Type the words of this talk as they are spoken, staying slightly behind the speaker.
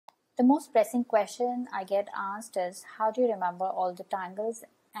The most pressing question I get asked is, how do you remember all the tangles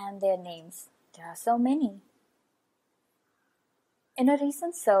and their names? There are so many. In a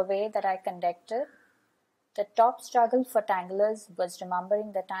recent survey that I conducted, the top struggle for tanglers was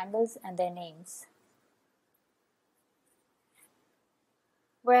remembering the tangles and their names.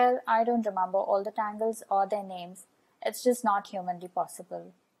 Well, I don't remember all the tangles or their names. It's just not humanly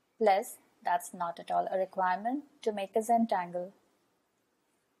possible. Plus, that's not at all a requirement to make a Zentangle.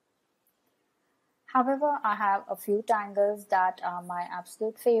 However, I have a few tangles that are my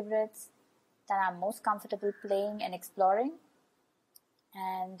absolute favorites, that I'm most comfortable playing and exploring,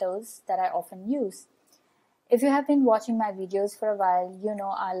 and those that I often use. If you have been watching my videos for a while, you know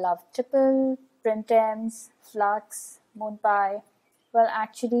I love tipple, printemps, flux, moonpie. Well,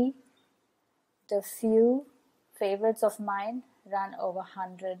 actually, the few favorites of mine run over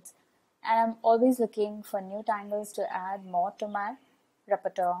hundreds, and I'm always looking for new tangles to add more to my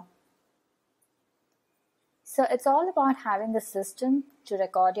repertoire. So it's all about having a system to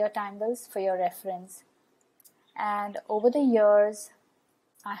record your tangles for your reference. And over the years,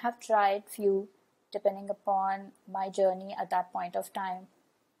 I have tried few depending upon my journey at that point of time.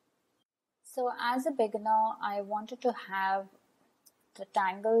 So as a beginner, I wanted to have the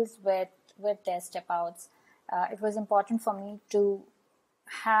tangles with their step outs. It was important for me to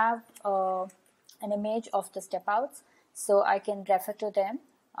have an image of the step outs so I can refer to them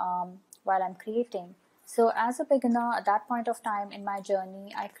while I'm creating. So as a beginner at that point of time in my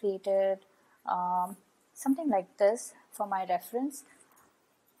journey, I created something like this for my reference.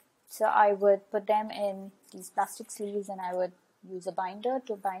 So I would put them in these plastic sleeves and I would use a binder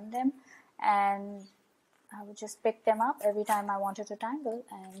to bind them, and I would just pick them up every time I wanted to tangle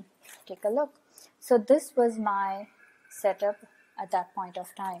and take a look. So this was my setup at that point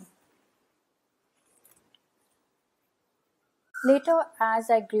of time. Later, as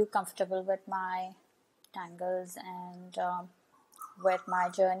I grew comfortable with my tangles and with my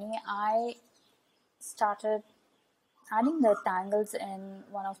journey, I started adding the tangles in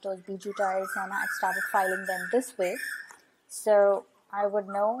one of those bijou tiles, and I started filing them this way. So I would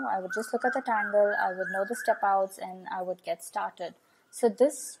just look at the tangle, I would know the step outs, and I would get started. So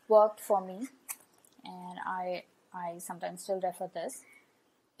this worked for me, and I sometimes still refer this.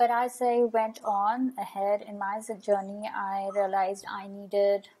 But as I went on ahead in my journey, I realized I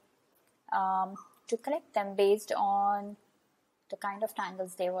needed to collect them based on the kind of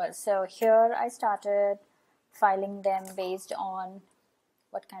tangles they were. So here I started filing them based on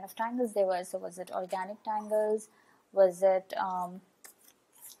what kind of tangles they were. So was it organic tangles? Was it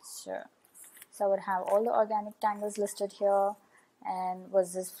sure. So I would have all the organic tangles listed here. And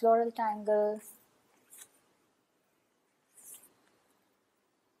was this floral tangle?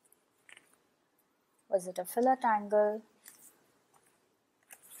 Was it a filler tangle?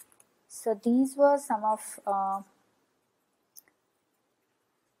 So these were some of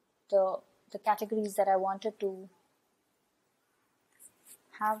the categories that I wanted to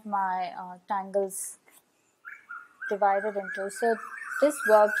have my tangles divided into. So this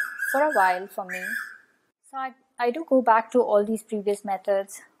worked for a while for me. So I do go back to all these previous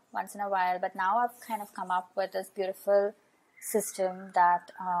methods once in a while, but now I've kind of come up with this beautiful system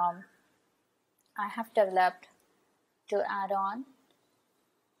that I have developed to add on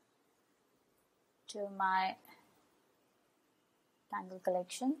to my tangle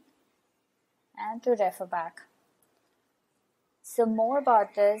collection and to refer back. So more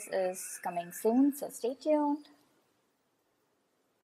about this is coming soon, so stay tuned.